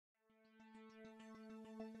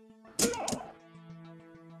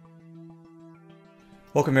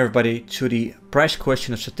Welcome everybody to the prize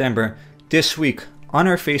question of September. This week on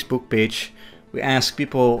our Facebook page we asked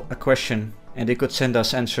people a question and they could send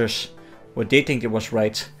us answers what they think it was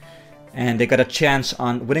right, and they got a chance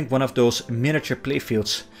on winning one of those miniature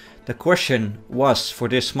playfields. The question was for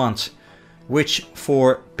this month, which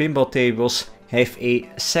 4 pinball tables have a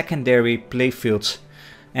secondary playfield?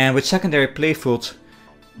 And with secondary playfield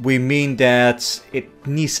we mean that it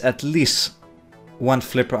needs at least one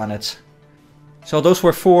flipper on it. So those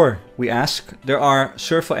were 4 we asked. There are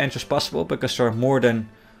several answers possible because there are more than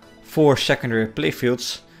 4 secondary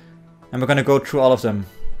playfields, and we're gonna go through all of them.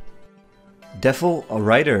 Devil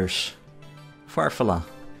Riders, Farfalla,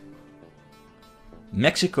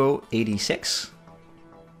 Mexico 86,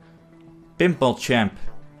 Pinball Champ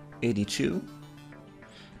 82,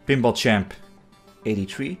 Pinball Champ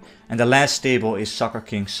 83, and the last table is Soccer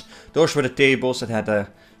Kings. Those were the tables that had a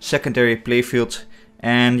secondary playfield,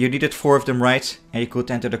 and you needed 4 of them right and you could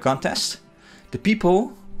enter the contest. The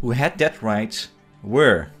people who had that right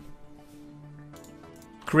were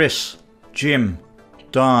Chris, Jim,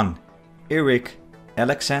 Don, Eric,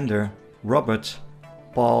 Alexander, Robert,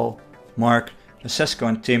 Paul, Mark, Francesco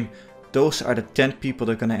and Tim. Those are the 10 people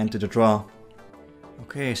that are gonna enter the draw.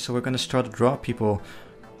 Okay, so we're gonna start the draw, people.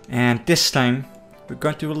 And this time we're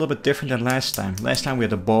going to do a little bit different than last time. Last time we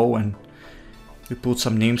had a bow and we pulled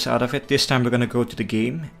some names out of it. This time we're gonna go to the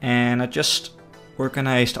game, and I just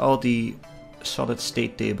organized all the solid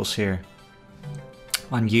state tables here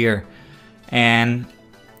on year, and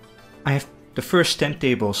I have the first 10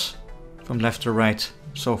 tables from left to right.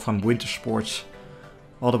 So from Winter Sports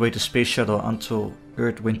all the way to Space Shuttle until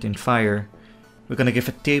Earth, Wind and Fire. We're gonna give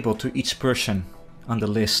a table to each person on the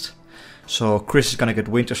list. So Chris is gonna get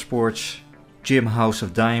Winter Sports, Jim House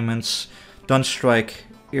of Diamonds, Don Strike,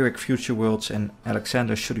 Eric Future Worlds and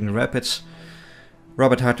Alexander Shooting the Rapids,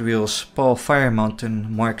 Robert Hot Wheels, Paul Fire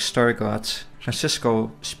Mountain, Mark Stargod,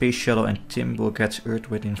 Francisco Space Shuttle and Tim will get Earth,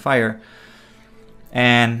 Wind and Fire.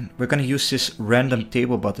 And we're gonna use this random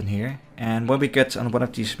table button here, and when we get on one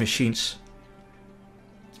of these machines,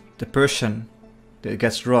 the person that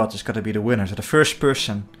gets drawn is gonna be the winner. So the first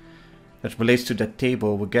person that relates to that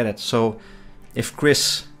table will get it. So if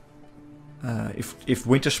Chris if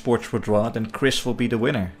Winter Sports were drawn, then Chris will be the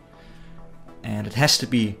winner. And it has to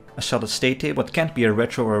be a solid state table. It can't be a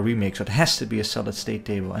retro or a remake, so it has to be a solid state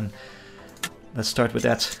table. And let's start with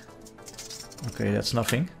that. Okay, that's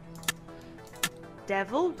nothing.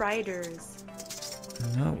 Devil Riders.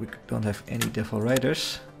 No, we don't have any Devil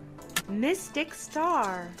Riders. Mystic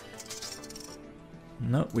Star.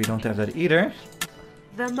 No, we don't have that either.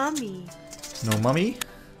 The Mummy. No Mummy.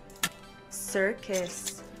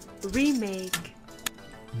 Circus. Remake.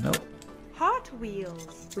 No. Hot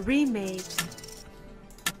Wheels. Remake.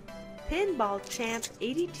 Pinball Champ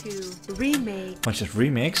 82. Remake. Bunch of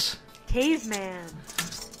remakes. Caveman.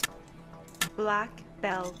 Black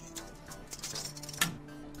Belt.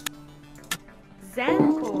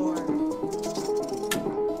 Zancor.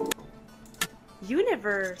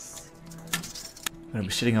 Universe. I'm gonna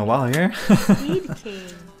be sitting a while here. Speed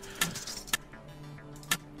King.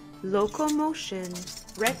 Locomotion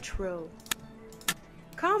Retro.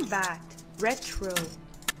 Combat Retro.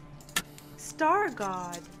 Star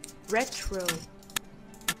God Retro.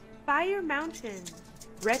 Fire Mountain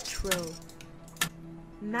Retro.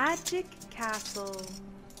 Magic Castle.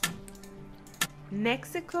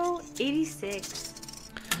 Mexico 86.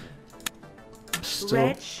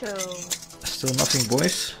 Red Show. Still nothing,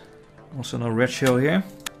 boys. Also no red show here.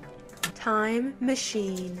 Time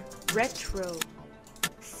Machine Retro.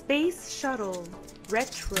 Space Shuttle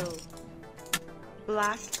Retro.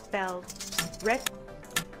 Black Belt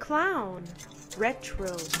Clown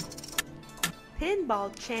Retro.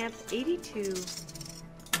 Pinball Champ 82.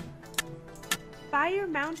 Fire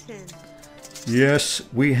Mountain. Yes,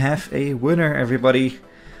 we have a winner, everybody.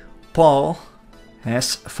 Paul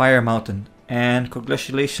has Fire Mountain. And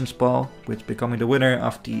congratulations, Paul, with becoming the winner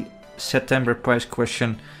of the September prize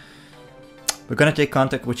question. We're gonna take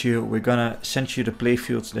contact with you. We're gonna send you the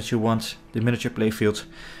playfield that you want, the miniature playfield.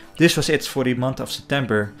 This was it for the month of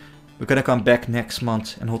September. We're gonna come back next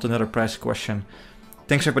month and hold another prize question.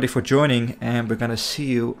 Thanks everybody for joining, and we're gonna see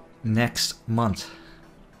you next month.